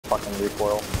fucking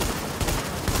recoil.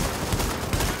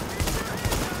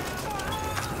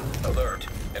 Alert.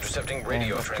 Intercepting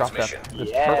radio transmission.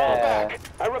 Yeah.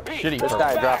 I repeat, Shitty This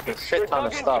guy dropped a shit ton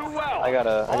of stuff. I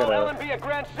gotta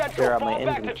clear out my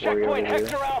inventory over here.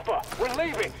 Alpha. We're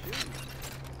leaving.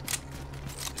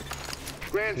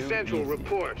 Grand Central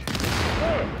report.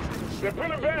 They're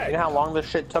pulling back. You know how long this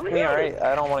shit took me? Alright?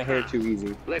 I don't want to hear it too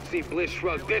easy. Let's see Bliss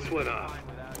shrug this one off.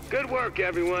 Good work,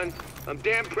 everyone. I'm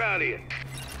damn proud of you.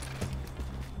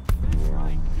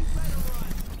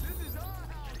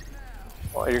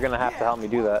 Well, you're gonna have to help me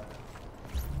do that.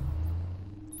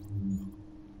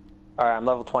 Alright, I'm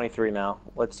level 23 now.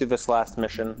 Let's do this last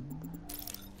mission.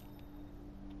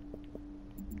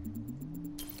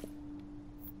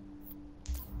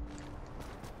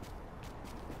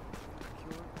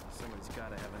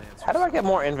 How do I get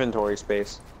more inventory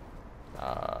space?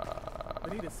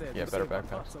 Yeah, better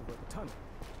backpacks.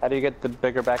 How do you get the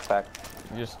bigger backpack?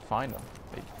 You just find them.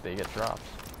 They get drops.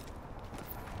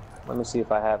 Let me see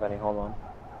if I have any. Hold on.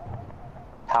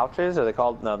 Pouches? Are they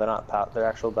called? No, they're not pouches. They're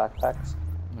actual backpacks.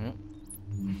 Mm-hmm.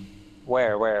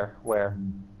 Where?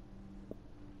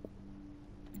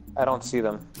 I don't see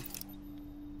them.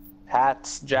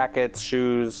 Hats, jackets,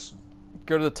 shoes.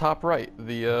 Go to the top right.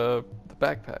 The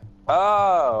backpack.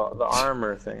 Oh, the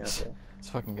armor thing. Okay. This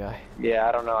fucking guy. Yeah,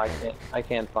 I don't know. I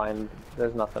can't find.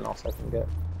 There's nothing else I can get.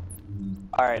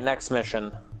 All right, next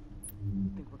mission.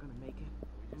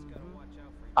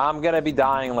 I'm gonna be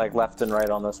dying like left and right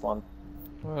on this one.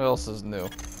 What else is new?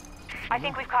 I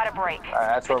think we've caught a break. Alright,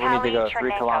 that's where we need to go.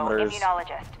 3 kilometers.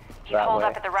 Immunologist. He's that holed way,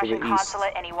 up at the to Russian the east.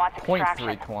 consulate and he wants extraction.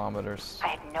 0.3 kilometers. I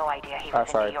had no idea he was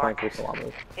Sorry, in New York. 0.3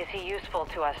 kilometers. Is he useful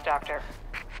to us, Doctor?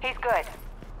 He's good.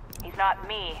 He's not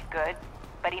me good,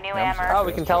 but he knew Yeah, Amherst. Oh,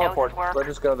 we can he knows teleport. his work. Let's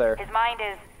just go there. His mind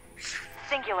is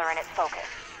singular in its focus.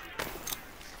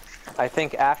 I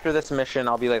think after this mission,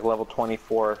 I'll be like level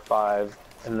 24 or 5,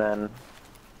 and then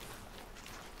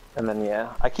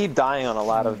yeah. I keep dying on a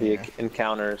lot of the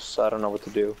encounters, so I don't know what to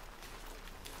do.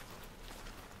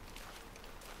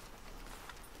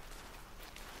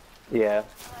 Yeah.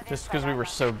 Just because we were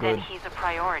so good. Then he's a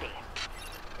priority.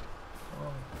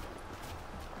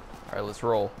 Alright, let's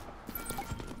roll.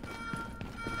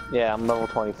 Yeah, I'm level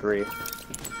 23.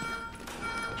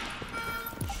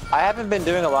 I haven't been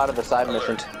doing a lot of the side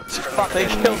missions. Fuck, they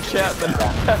killed Chapman.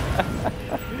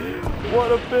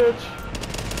 What a bitch.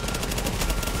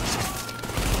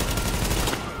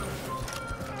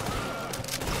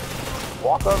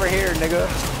 Walk over here, nigga.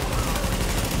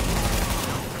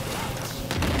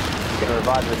 You can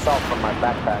revive yourself from my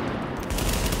backpack.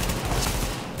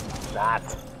 Not.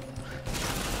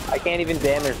 I can't even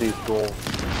damage these fools.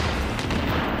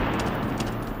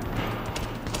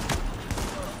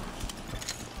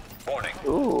 Warning.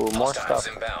 Ooh, more Hostiles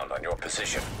stuff. inbound on your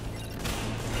position.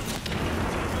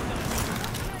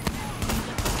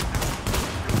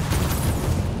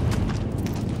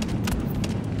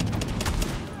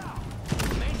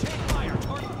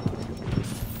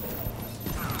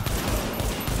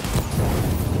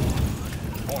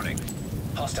 Warning.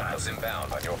 Hostiles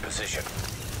inbound on your position.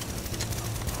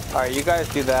 Alright, you guys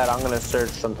do that. I'm gonna search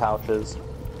some pouches.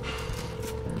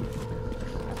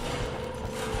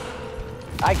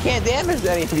 I can't damage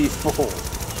any of these fools.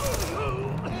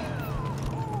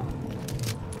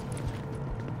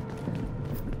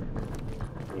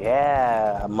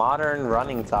 Yeah, modern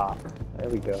running top. There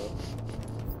we go.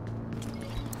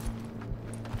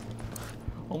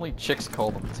 Only chicks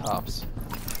call them tops.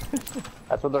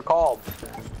 That's what they're called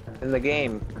in the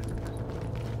game.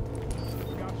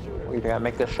 You think I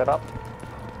make this shit up?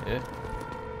 Yeah.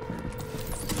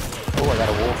 Oh, I got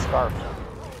a wolf scarf.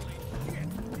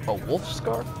 A wolf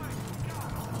scarf?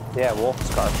 Yeah, wolf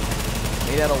scarf.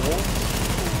 Made out of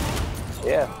wolves?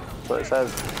 Yeah, that's what it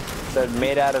says. It said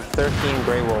made out of 13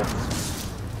 gray wolves.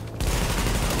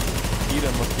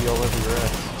 Eden must be all over your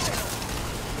ass.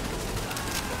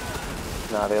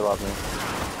 Nah, they love me.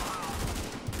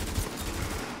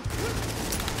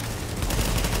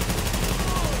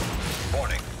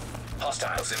 Warning.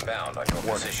 Hostiles inbound on your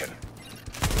position.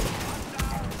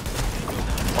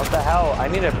 What the hell? I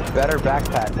need a better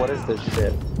backpack. What is this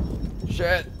shit?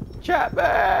 Shit!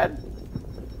 Chapman!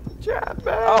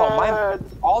 Chapman! Oh,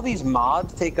 all these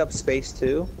mods take up space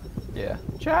too? Yeah.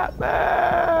 Chapman! Fuck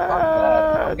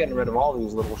that. I'm getting rid of all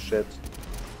these little shits.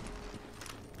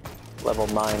 Level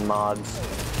 9 mods.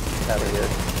 Out of here.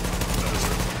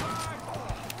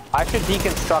 I should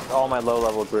deconstruct all my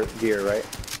low-level gear, right?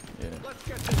 Yeah.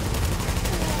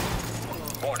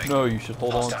 Warning. No, you should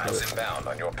hold on to Hostiles it. inbound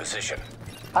on your position.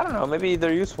 I don't know, maybe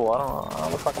they're useful. I don't know.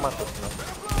 What the fuck am I supposed to know?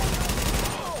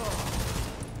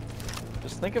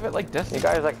 Just Think of it like Destiny. You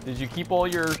guys like Did you keep all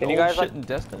your old you guys, shit like- in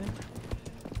Destiny?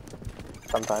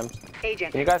 sometimes.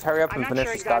 Agent, Can you guys hurry up and I'm not finish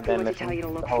sure this exactly goddamn what to tell you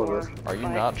mission? to look Oh, it for, is. Are you but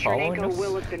not following Chernenko us?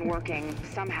 will have been working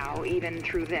somehow, even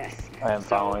through this. I am So,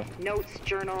 following. notes,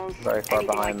 journals, Very far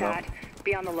anything behind, like that.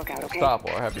 Be on the lookout, okay? Stop,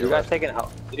 or I have Did your you guys rest.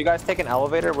 take did you guys take an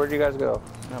elevator? Where'd you guys go?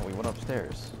 No, we went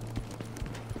upstairs.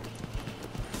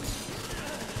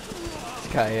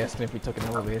 This guy asked me if we took an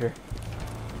elevator.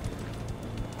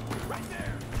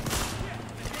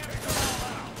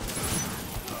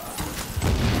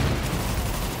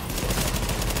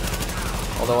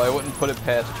 Although I wouldn't put it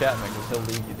past Chapman because he'll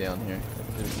leave you down here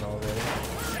if there's an elevator.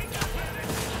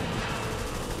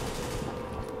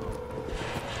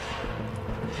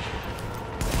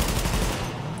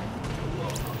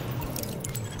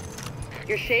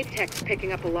 Your shade tech's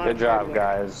picking up a lot Good of job, hardware.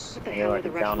 guys. What the I hell knew are I the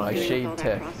could count Russians on My doing you. shade with all that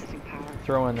tech. processing power?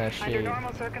 Throw in that Under shade.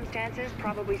 normal circumstances,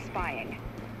 probably spying.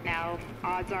 Now,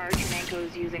 odds are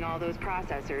Chernenko's using all those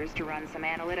processors to run some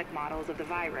analytic models of the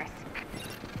virus.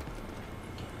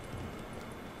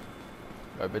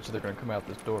 I bet you they're gonna come out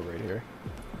this door right here.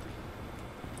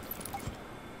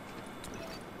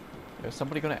 Is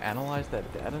somebody gonna analyze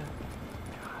that data?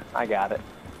 I got it.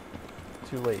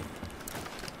 Too late.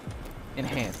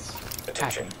 Enhance.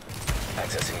 Attention.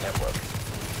 Accessing network.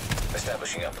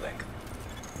 Establishing uplink.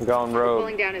 I'm going We're rogue.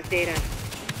 pulling down his data.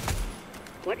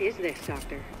 What is this,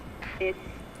 Doctor? It's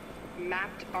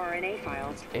mapped RNA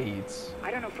files. AIDS. I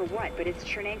don't know for what, but it's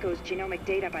Chernenko's genomic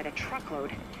data by the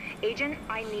truckload. Agent,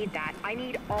 I need that. I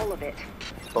need all of it.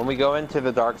 When we go into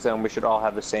the dark zone, we should all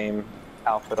have the same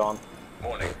outfit on.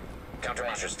 Warning.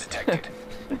 Countermeasures detected.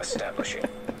 Establishing.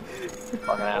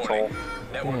 Fucking asshole. Warning.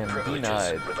 Network Damn, privileges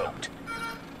denied. revoked.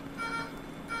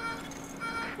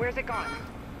 Where's it gone?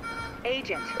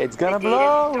 Agent. It's gonna the data's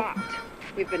blow. Stopped.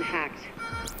 We've been hacked.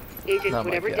 Agent, Oh my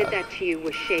whatever God. did that to you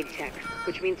was shade tech,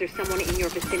 which means there's someone in your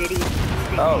vicinity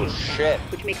using Oh, shade tech, shit.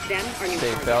 which makes them our new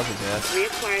Save target. Fawzi, man.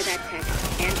 Reacquire that tech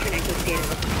and Chernenko's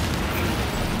data.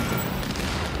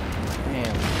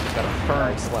 Damn, got a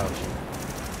fern slouch.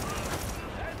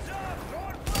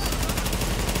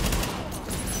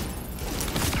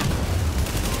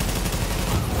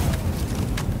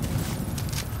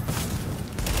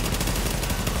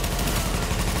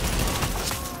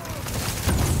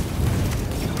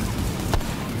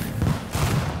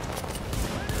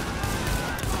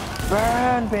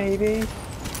 Burn, baby.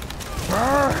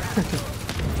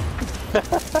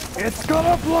 It's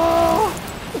gonna blow!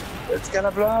 It's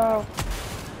gonna blow.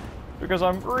 Because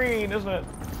I'm green, isn't it?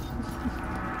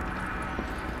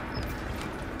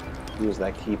 Use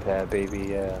that keypad, baby.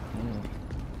 Yeah.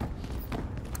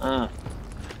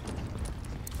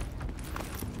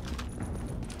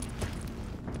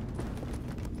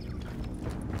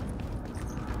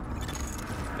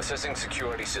 Assessing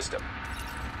security system.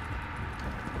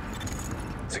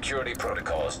 Security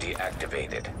protocols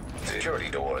deactivated. Security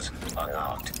doors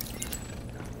unlocked.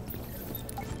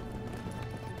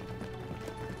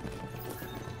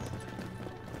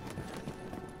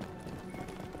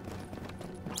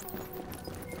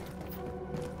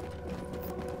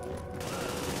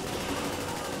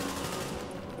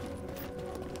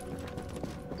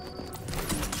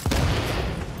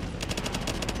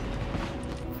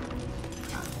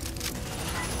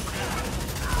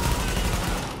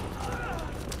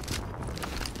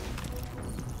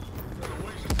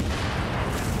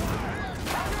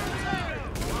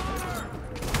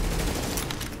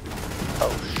 Oh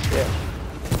shit.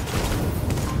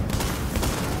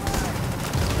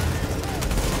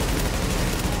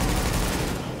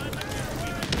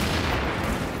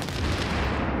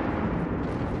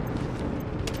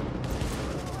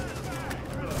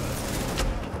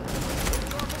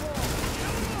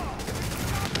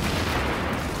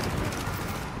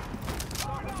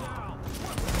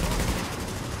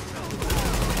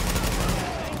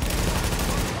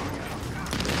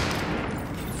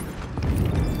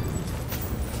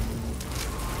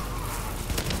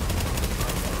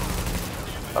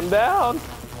 I'm down.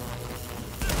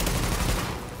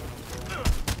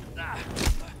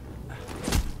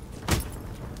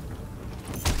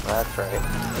 That's right.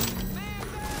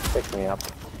 Pick me up.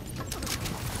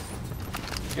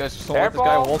 You guys just don't let this guy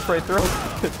Careful. waltz right through?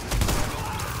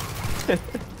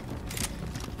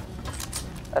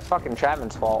 That's fucking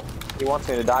Chapman's fault. He wants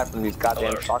me to die from these goddamn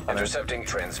Alert. shotgunners. Intercepting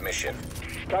transmission.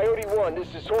 Coyote 1, this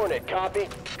is Hornet. Copy?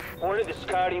 Hornet, this is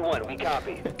Coyote 1. We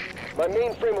copy. My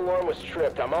mainframe alarm was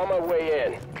tripped. I'm on my way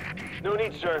in. No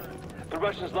need, sir. The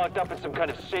Russian's locked up in some kind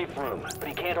of safe room, but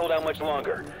he can't hold out much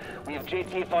longer. We have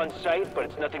JTF on site, but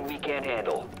it's nothing we can't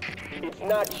handle. It's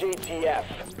not JTF.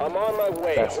 I'm on my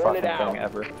way. Best Hornet fucking out. thing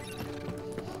ever.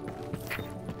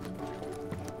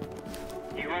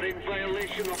 are in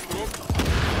violation of law.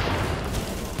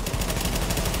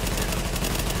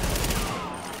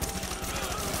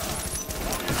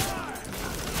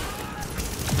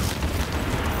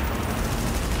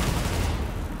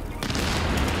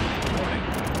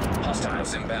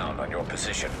 Hostiles inbound on your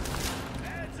position.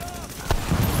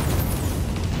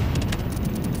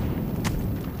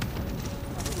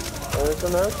 There's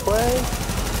an earthquake.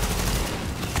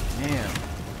 Man.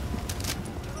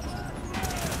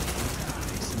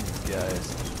 These guys.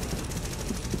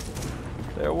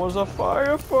 There was a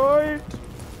firefight.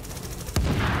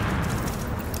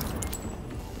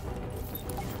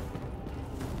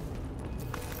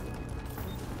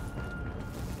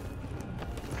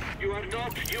 You are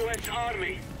not U.S.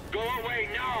 Army. Go away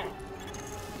now.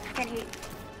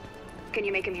 Can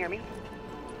you make him hear me?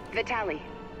 Vitali.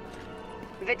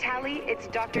 Vitali, it's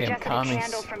Dr. Damn Jessica commies.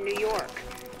 Candle from New York.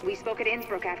 We spoke at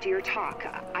Innsbruck after your talk.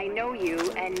 I know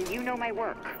you, and you know my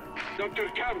work. Dr.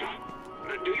 Candle,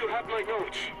 do you have my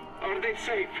notes? Are they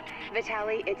safe?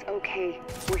 Vitali, it's okay.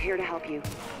 We're here to help you.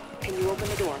 Can you open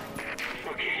the door?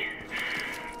 Okay.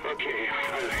 Okay.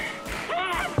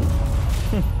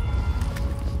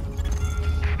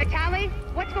 Vitali,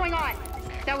 what's going on?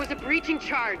 That was a breaching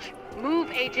charge.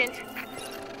 Move, Agent.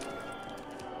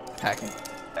 Hacking.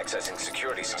 Accessing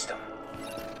security system.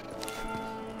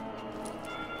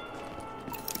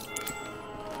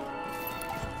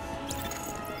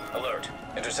 Alert.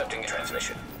 Intercepting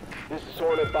transmission. This is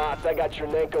Hornet Boss. I got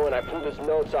Chernenko and I pulled his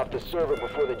notes off the server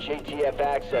before the JTF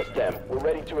accessed them. We're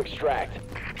ready to extract.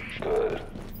 Good.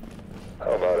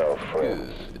 How about our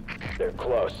friends? They're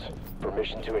close.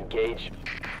 Permission to engage?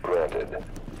 Granted.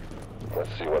 Let's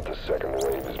see what the second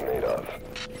wave is made of.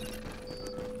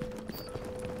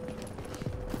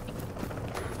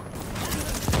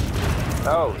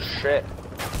 Oh shit.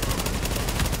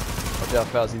 Watch out,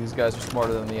 Fawzi. These guys are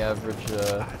smarter than the average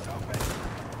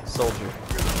soldier.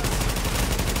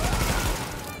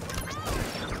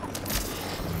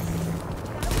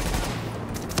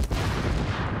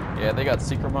 Yeah, they got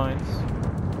secret mines.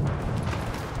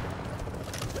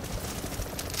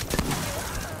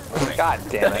 God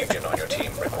damn it. Agent on your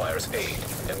team requires aid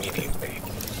immediately.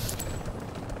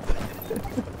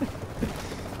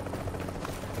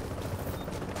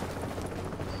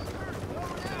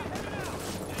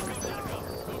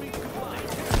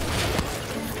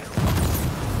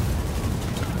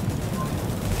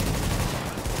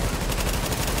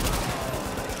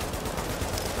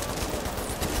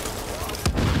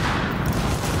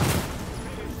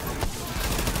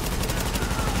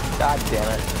 God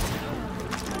damn it.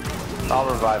 I'll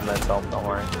revive myself, don't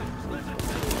worry.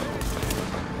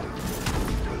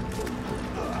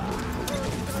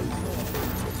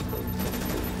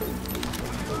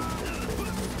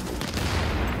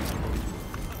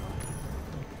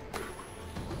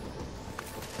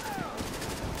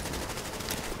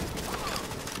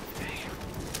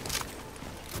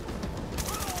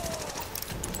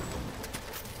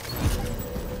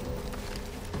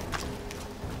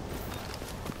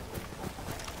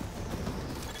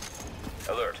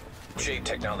 Alert. Shade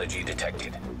technology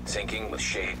detected. Syncing with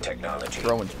shade technology.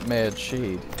 Throwing mad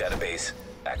shade. Database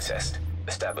accessed.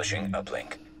 Establishing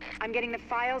uplink. I'm getting the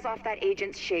files off that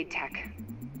agent's shade tech.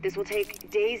 This will take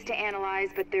days to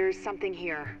analyze, but there's something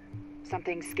here.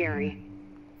 Something scary.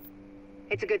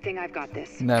 It's a good thing I've got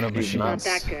this. Nanomachines. Not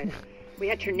that good. We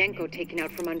had Chernenko taken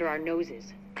out from under our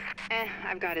noses.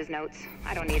 I've got his notes.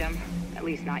 I don't need them. At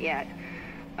least not yet.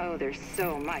 Oh, there's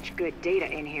so much good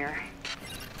data in here.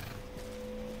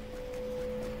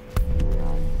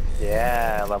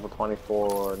 Yeah, level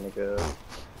 24, nigga.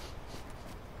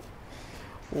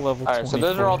 Level Alright, so 24.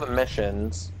 those are all the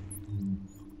missions.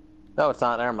 No, it's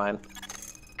not. Never mind.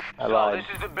 I So lied. this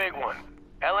is the big one.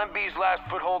 LMB's last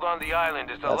foothold on the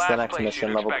island is the That's the last next place mission,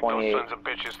 you'd level expect 28. those sons of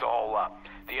bitches to hole up.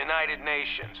 The United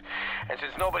Nations. And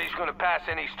since nobody's gonna pass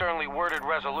any sternly worded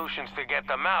resolutions to get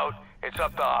them out, it's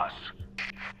up to us.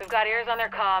 We've got ears on their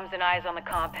comms and eyes on the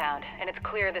compound, and it's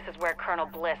clear this is where Colonel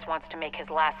Bliss wants to make his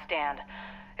last stand.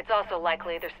 It's also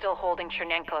likely they're still holding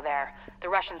Chernenko there, the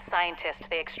Russian scientist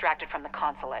they extracted from the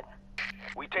consulate.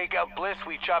 We take out Bliss,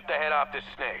 we chop the head off this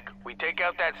snake. We take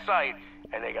out that site,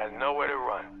 and they got nowhere to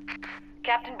run.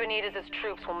 Captain Benitez's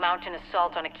troops will mount an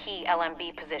assault on a key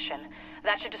LMB position.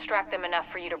 That should distract them enough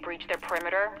for you to breach their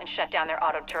perimeter and shut down their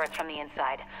auto turrets from the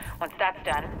inside. Once that's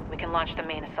done, we can launch the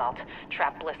main assault,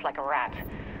 trap Bliss like a rat.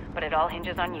 But it all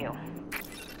hinges on you.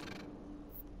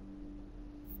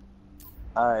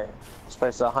 Alright. This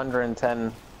place is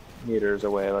 110 meters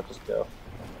away. Let's just go.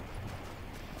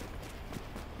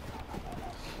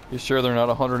 You sure they're not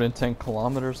 110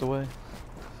 kilometers away?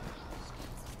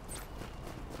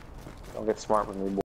 Don't get smart with me, boy.